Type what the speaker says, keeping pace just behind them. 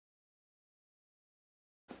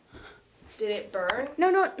Did it burn?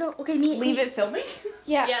 No. Okay, me. Leave it filming?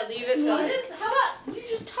 Yeah. Yeah, leave it filming. How about you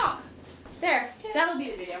just talk? There. Okay. That'll be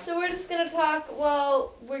the video. So we're just gonna talk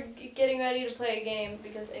while we're getting ready to play a game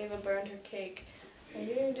because Ava burned her cake.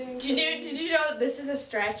 Did you know that this is a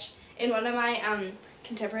stretch in one of my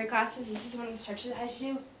contemporary classes? This is one of the stretches I had to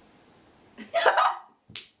do.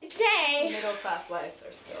 Today, Middle class lives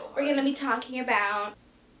are so hard. we're gonna be talking about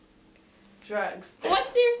drugs.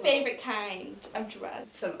 what's your favorite kind of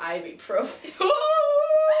drugs? Some ibuprofen.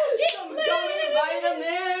 Some gummy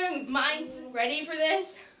vitamins. Mine's ready for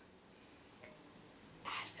this.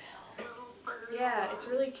 Yeah, it's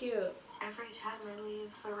really cute. Every time I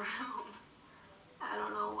leave the room, I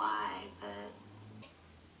don't know why, but...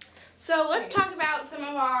 So let's talk about some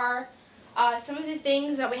of the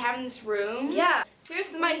things that we have in this room. Yeah.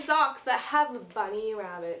 Here's my socks that have bunny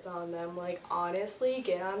rabbits on them. Like, honestly,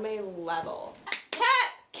 get on my level.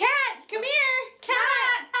 Cat, come here,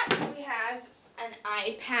 cat. We have an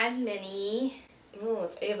iPad mini. Oh,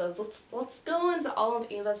 it's Ava's. Let's go into all of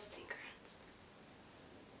Ava's secrets.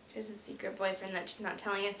 There's a secret boyfriend that she's not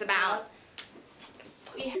telling us about.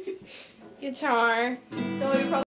 We have guitar. No, you probably